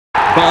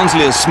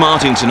Barnsley are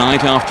smarting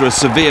tonight after a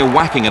severe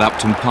whacking at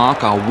Upton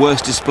Park. Our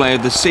worst display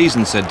of the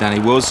season, said Danny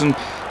Wilson.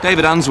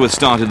 David Unsworth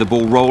started the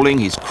ball rolling.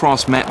 His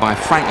cross met by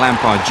Frank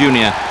Lampard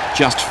Jr.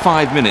 just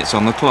 5 minutes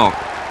on the clock.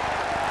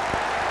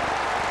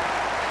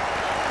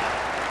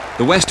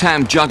 The West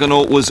Ham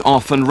juggernaut was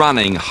off and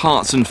running,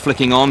 Hartson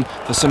flicking on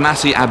for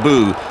Samasi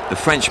Aboooooouuuu, the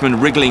Frenchman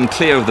wriggling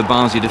clear of the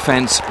Barnsley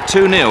defence.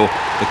 2-0,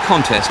 the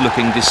contest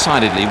looking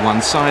decidedly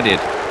one-sided.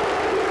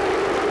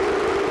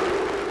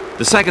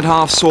 The second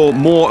half saw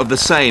more of the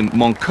same.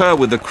 Moncur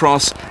with the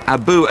cross,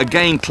 Aboooooouuuu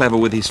again clever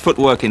with his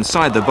footwork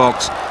inside the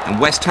box, and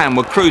West Ham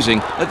were cruising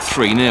at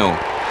 3-0.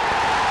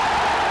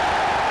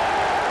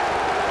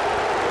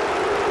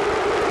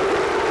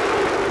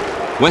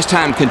 West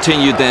Ham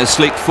continued their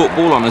slick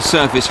football on a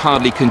surface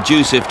hardly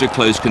conducive to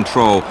close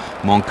control.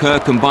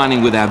 Moncur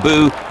combining with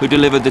Aboooooouuuu, who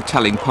delivered the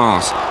telling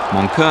pass.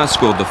 Moncur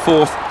scored the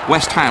fourth.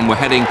 West Ham were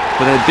heading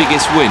for their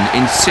biggest win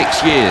in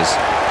 6 years.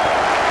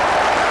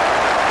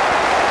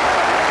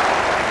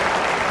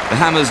 The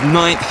Hammers'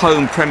 9th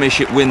home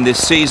Premiership win this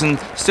season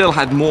still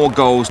had more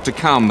goals to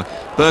come.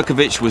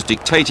 Berkovic was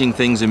dictating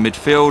things in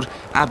midfield.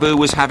 Aboooooouuuu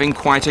was having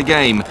quite a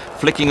game,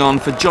 flicking on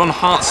for John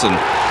Hartson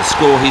to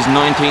score his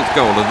 19th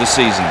goal of the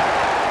season.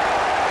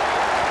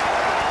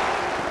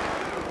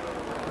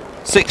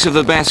 6 of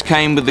the best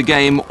came with the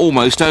game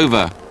almost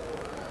over.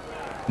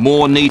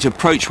 More neat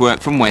approach work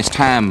from West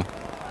Ham.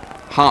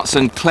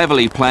 Hartson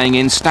cleverly playing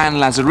in Stan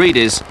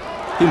Lazaridis,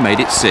 who made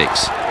it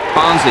 6.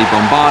 Barnsley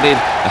bombarded,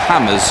 the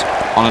Hammers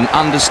on an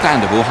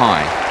understandable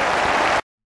high.